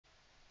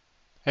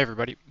Hey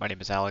everybody, my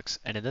name is Alex,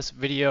 and in this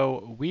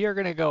video we are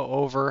going to go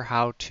over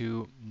how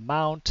to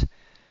mount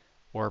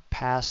or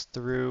pass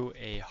through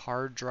a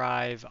hard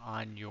drive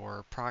on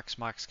your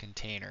Proxmox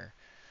container.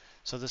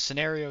 So the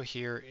scenario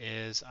here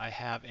is I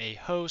have a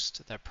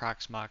host that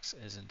Proxmox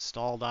is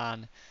installed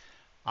on.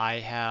 I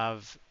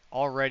have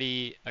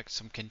already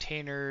some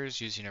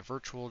containers using a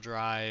virtual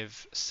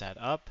drive set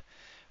up,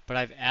 but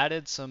I've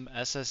added some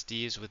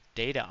SSDs with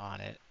data on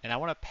it, and I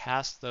want to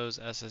pass those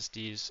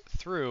SSDs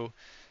through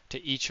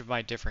to each of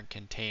my different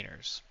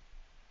containers.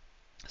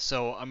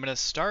 So I'm going to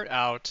start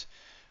out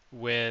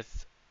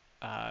with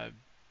uh,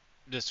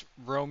 this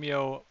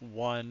Romeo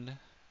 1,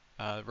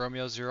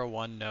 Romeo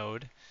 01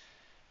 node,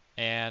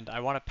 and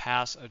I want to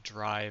pass a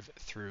drive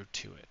through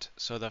to it.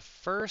 So the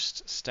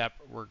first step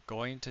we're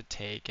going to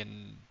take,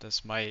 and I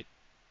might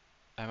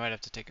have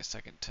to take a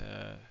second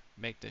to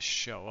make this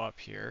show up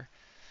here.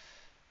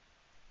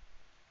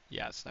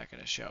 Yeah, it's not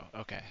going to show.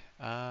 Okay.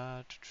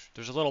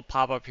 There's a little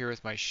pop-up here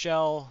with my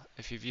shell.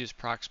 If you've used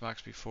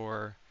Proxmox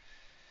before,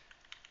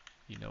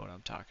 you know what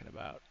I'm talking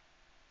about.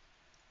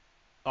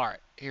 All right,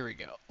 here we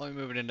go. Let me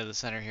move it into the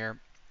center here.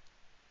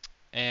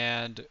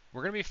 And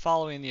we're going to be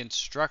following the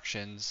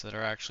instructions that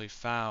are actually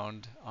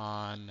found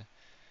on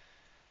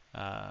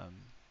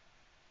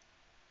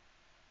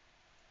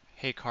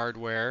Hake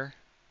Hardware,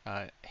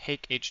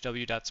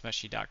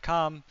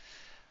 hakehw.smeshy.com.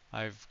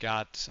 I've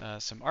got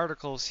some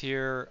articles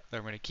here that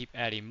I'm going to keep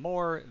adding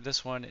more.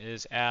 This one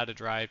is add a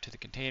drive to the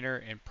container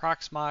in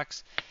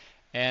Proxmox,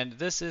 and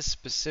this is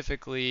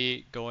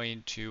specifically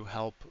going to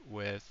help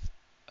with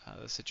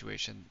the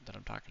situation that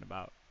I'm talking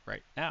about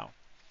right now.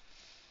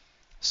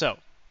 So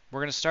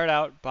we're going to start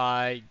out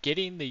by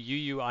getting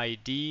the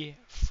UUID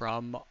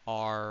from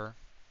our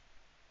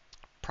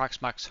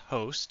Proxmox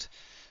host.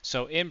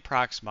 So in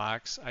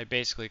Proxmox, I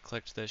basically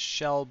clicked this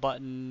shell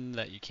button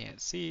that you can't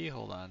see.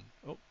 Hold on.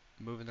 Oh,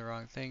 moving the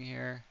wrong thing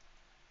here.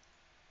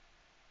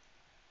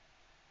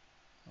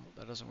 Oh,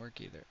 that doesn't work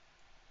either.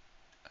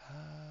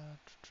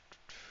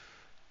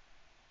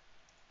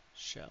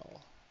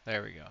 Shell.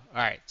 There we go.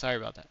 All right, sorry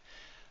about that.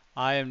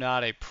 I am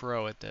not a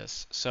pro at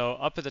this. So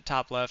up at the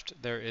top left,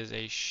 there is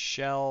a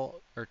shell,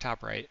 or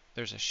top right,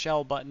 there's a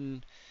shell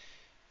button.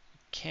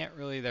 Can't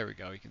really, there we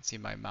go. You can see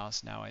my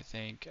mouse now, I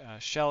think.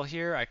 Shell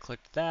here, I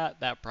clicked that.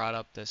 That brought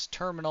up this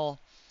terminal.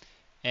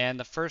 And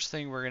the first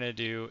thing we're going to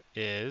do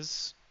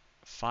is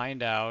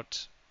find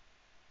out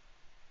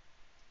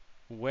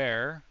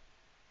where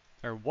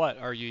or what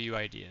our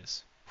UUID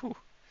is. Whew.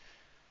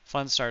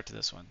 Fun start to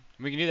this one.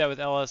 We can do that with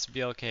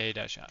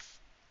lsblk-f.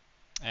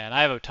 And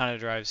I have a ton of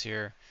drives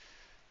here,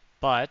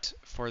 but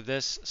for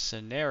this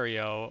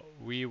scenario,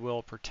 we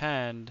will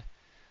pretend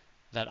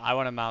that I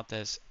want to mount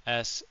this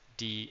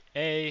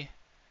SDA.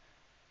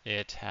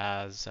 It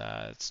has,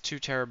 it's 2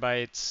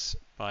 terabytes,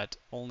 but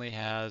only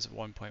has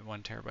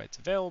 1.1 terabytes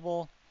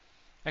available.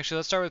 Actually,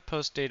 let's start with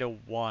post data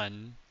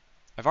 1.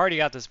 I've already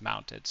got this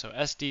mounted, so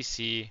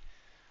SDC,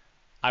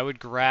 I would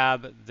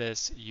grab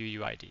this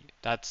UUID.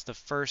 That's the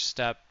first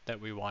step that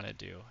we want to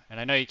do. And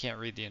I know you can't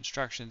read the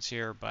instructions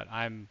here, but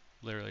I'm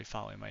literally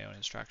following my own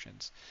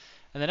instructions.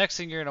 And the next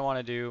thing you're going to want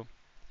to do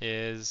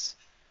is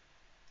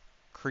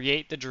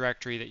create the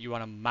directory that you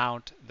want to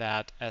mount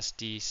that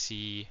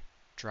SDC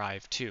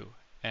drive to.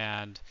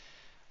 And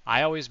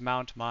I always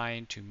mount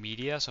mine to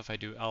media, so if I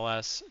do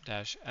ls-l/media,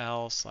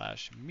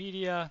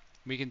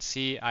 we can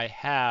see I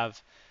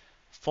have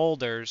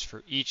folders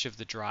for each of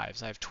the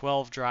drives. I have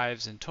 12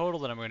 drives in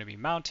total that I'm going to be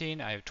mounting.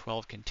 I have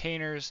 12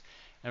 containers.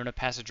 I'm going to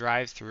pass a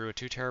drive through, a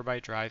 2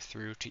 terabyte drive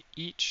through to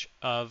each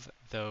of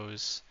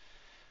those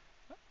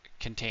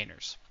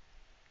containers.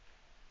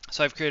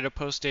 So I've created a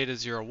post data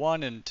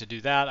 01, and to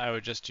do that I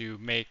would just do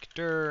make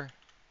dir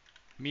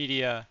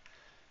media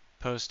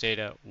post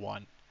data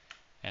 1.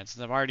 And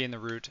since I'm already in the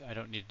root, I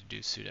don't need to do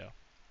sudo.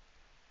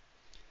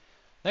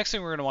 Next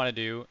thing we're going to want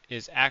to do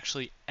is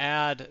actually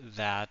add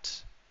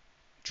that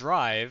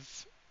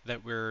drive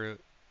that we're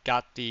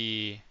got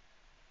the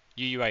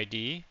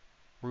UUID.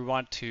 We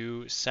want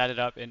to set it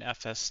up in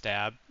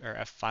fstab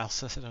or file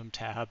system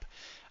tab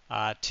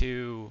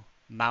to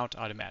mount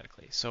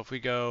automatically. So if we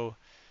go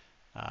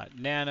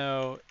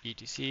nano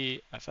etc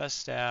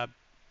fstab,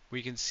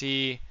 we can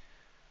see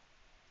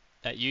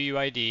that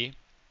UUID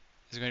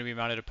is going to be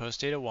mounted to post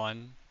data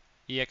 1.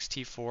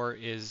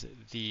 ext4 is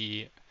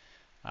the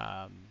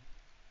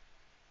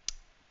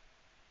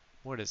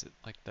what is it,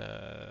 like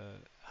the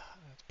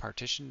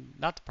partition,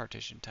 not the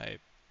partition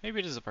type. Maybe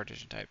it is a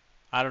partition type.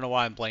 I don't know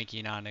why I'm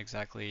blanking on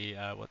exactly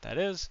what that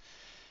is.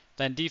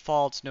 Then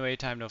defaults, no A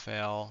time, no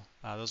fail.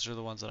 Those are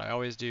the ones that I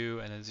always do.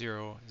 And then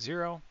 0,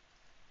 0.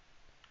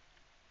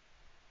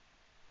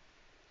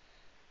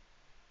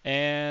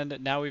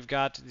 And now we've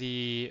got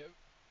the,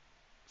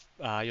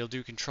 you'll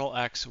do Control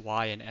X,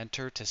 Y, and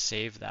Enter to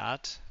save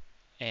that.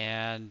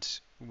 And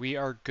we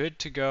are good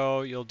to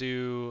go. You'll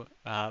do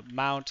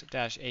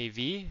mount-AV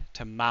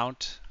to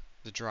mount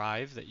the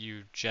drive that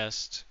you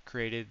just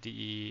created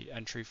the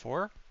entry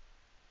for.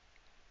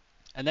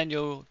 And then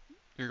you're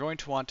going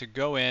to want to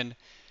go in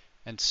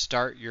and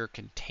start your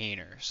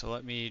container. So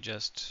let me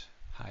just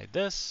hide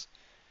this.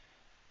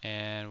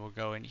 And we'll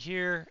go in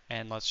here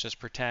and let's just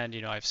pretend,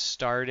 I've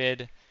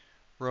started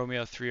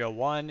Romeo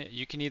 301.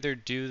 You can either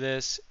do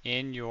this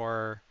in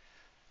your,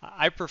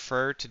 I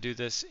prefer to do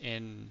this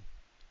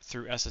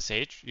through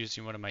SSH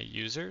using one of my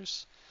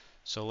users.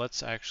 So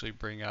let's actually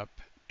bring up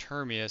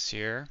Termius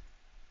here.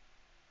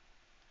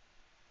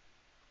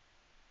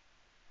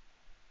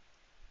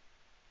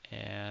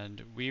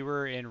 And we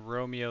were in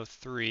Romeo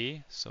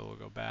 3, so we'll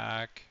go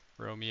back,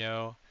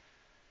 Romeo.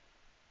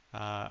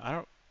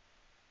 I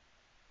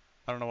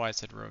don't know why I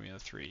said Romeo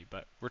 3,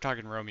 but we're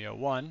talking Romeo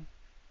 1.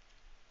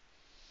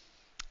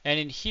 And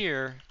in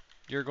here,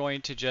 you're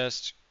going to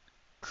just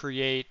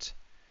create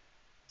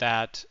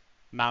that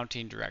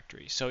mounting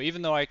directory. So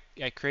even though I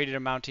created a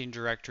mounting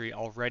directory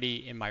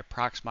already in my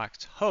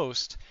Proxmox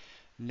host,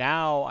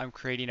 now I'm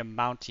creating a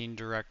mounting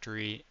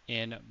directory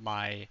in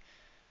my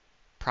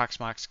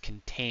Proxmox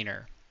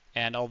container.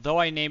 And although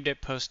I named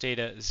it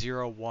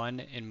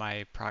postdata01 in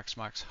my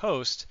Proxmox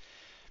host,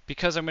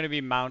 because I'm going to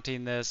be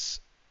mounting this,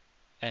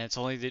 and it's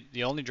only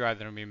the only drive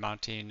that I'm going to be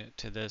mounting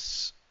to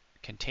this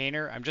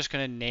container, I'm just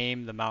going to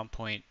name the mount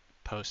point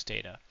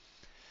postdata.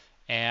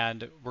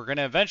 And we're going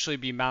to eventually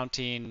be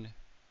mounting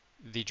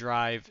the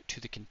drive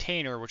to the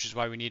container, which is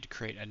why we need to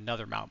create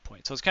another mount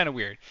point. So it's kind of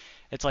weird.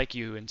 It's like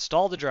you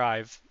install the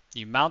drive,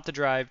 you mount the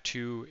drive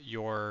to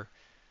your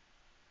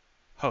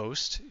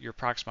host, your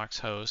Proxmox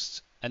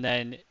host, and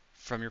then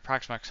from your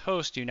Proxmox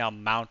host, you now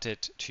mount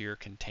it to your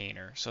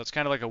container. So it's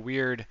kind of like a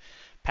weird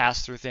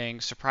pass-through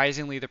thing.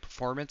 Surprisingly, the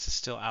performance is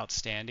still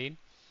outstanding.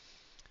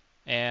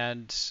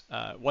 And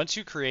once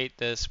you create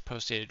this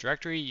post data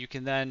directory, you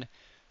can then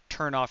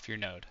turn off your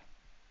node.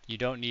 You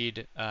don't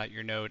need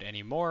your node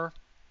anymore.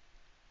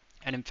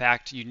 And in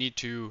fact, you need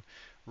to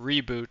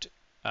reboot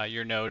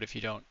your node if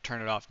you don't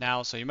turn it off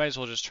now. So you might as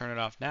well just turn it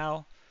off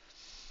now.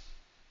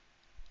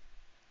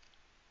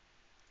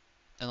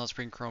 And let's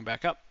bring Chrome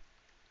back up.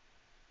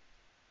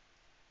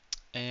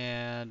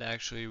 And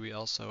actually, we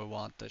also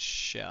want the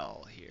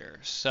shell here.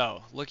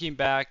 So looking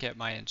back at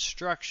my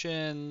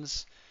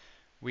instructions,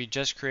 we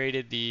just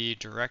created the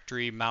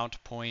directory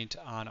mount point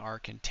on our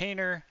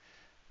container.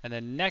 And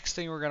the next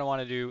thing we're going to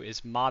want to do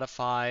is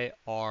modify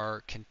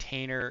our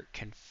container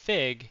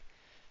config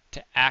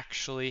to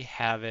actually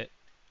have it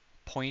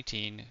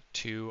pointing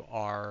to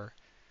our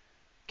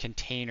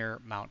container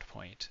mount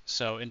point.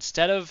 So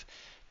instead of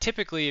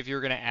typically, if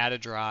you're going to add a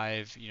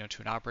drive,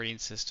 to an operating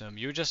system,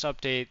 you would just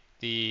update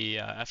the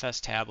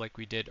FS tab like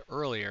we did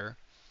earlier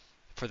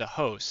for the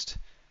host.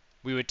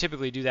 We would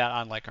typically do that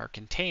on like our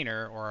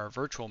container or our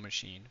virtual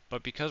machine.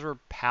 But because we're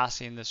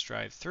passing this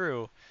drive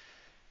through,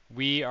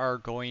 we are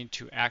going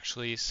to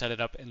actually set it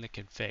up in the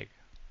config.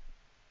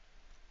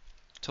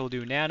 So we'll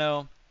do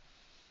nano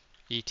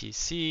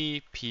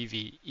etc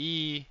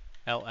pve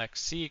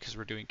lxc because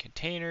we're doing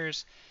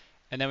containers.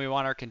 And then we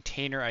want our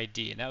container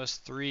ID, and that was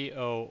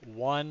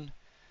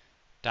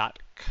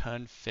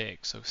 301.config,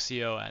 so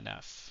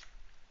conf.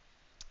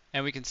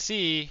 And we can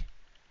see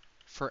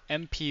for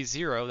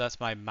MP0, that's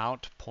my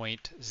mount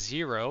point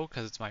 0,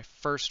 because it's my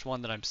first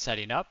one that I'm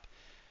setting up.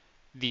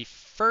 The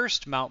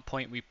first mount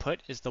point we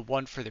put is the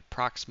one for the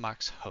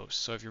Proxmox host.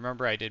 So if you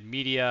remember, I did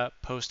media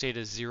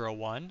postdata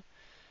 01,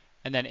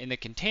 and then in the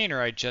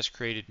container, I just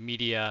created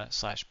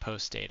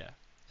media/postdata,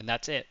 and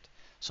that's it.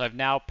 So I've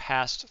now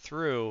passed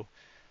through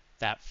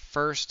that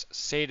first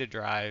SATA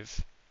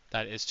drive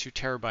that is 2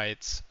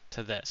 terabytes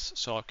to this.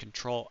 So I'll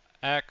Control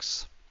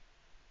X.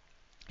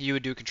 You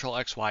would do Control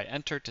X, Y,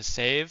 Enter to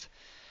save.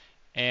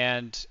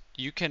 And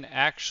you can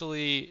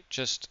actually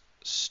just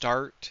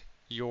start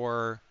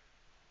your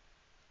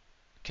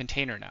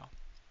container now,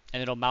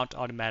 and it'll mount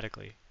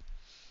automatically.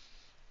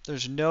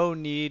 There's no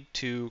need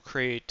to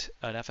create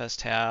an FS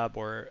tab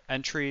or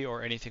entry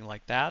or anything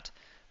like that.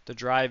 The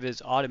drive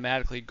is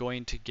automatically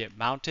going to get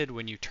mounted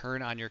when you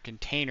turn on your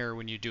container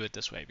when you do it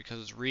this way,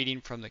 because it's reading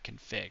from the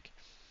config.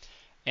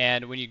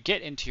 And when you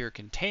get into your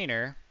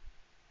container,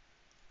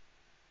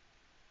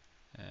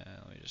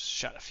 let me just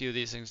shut a few of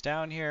these things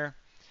down here.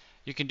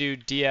 You can do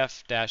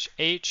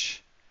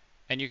df-h,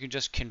 and you can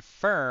just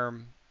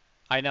confirm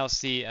I now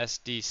see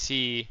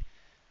SDC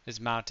is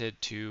mounted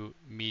to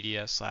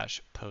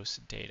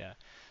media/postdata.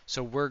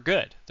 So we're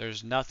good.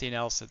 There's nothing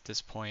else at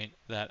this point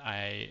that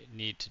I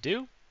need to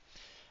do.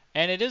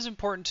 And it is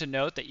important to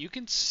note that you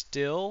can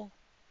still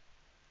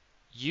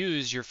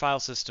use your file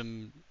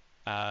system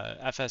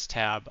FS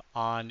tab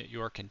on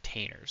your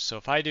containers. So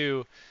if I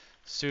do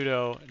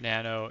sudo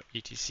nano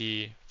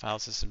etc file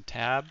system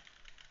tab,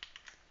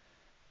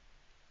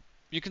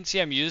 you can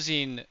see I'm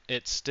using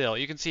it still.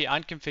 You can see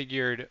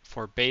unconfigured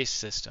for base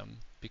system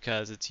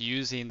because it's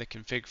using the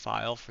config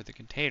file for the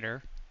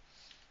container.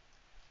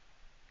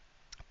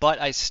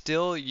 But I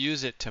still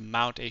use it to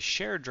mount a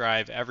shared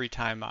drive every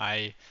time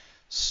I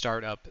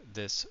start up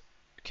this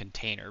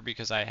container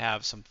because I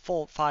have some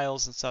full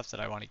files and stuff that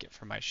I want to get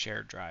from my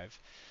shared drive.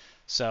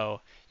 So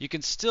you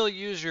can still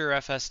use your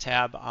FS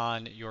tab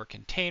on your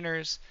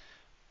containers,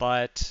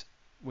 but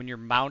when you're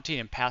mounting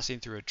and passing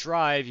through a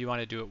drive, you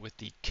want to do it with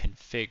the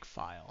config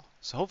file.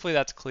 So hopefully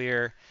that's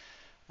clear.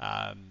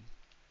 Um,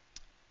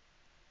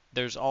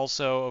 There's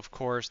also, of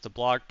course, the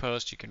blog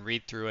post. You can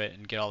read through it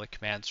and get all the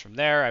commands from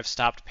there. I've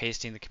stopped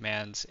pasting the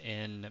commands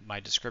in my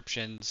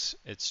descriptions.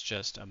 It's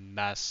just a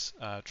mess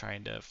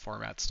trying to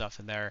format stuff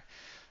in there.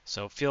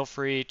 So feel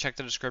free, check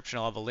the description.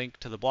 I'll have a link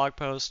to the blog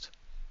post.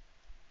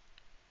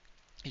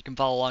 You can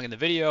follow along in the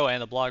video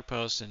and the blog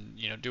post and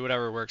do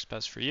whatever works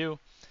best for you.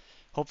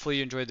 Hopefully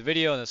you enjoyed the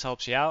video and this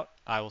helps you out.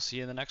 I will see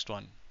you in the next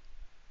one.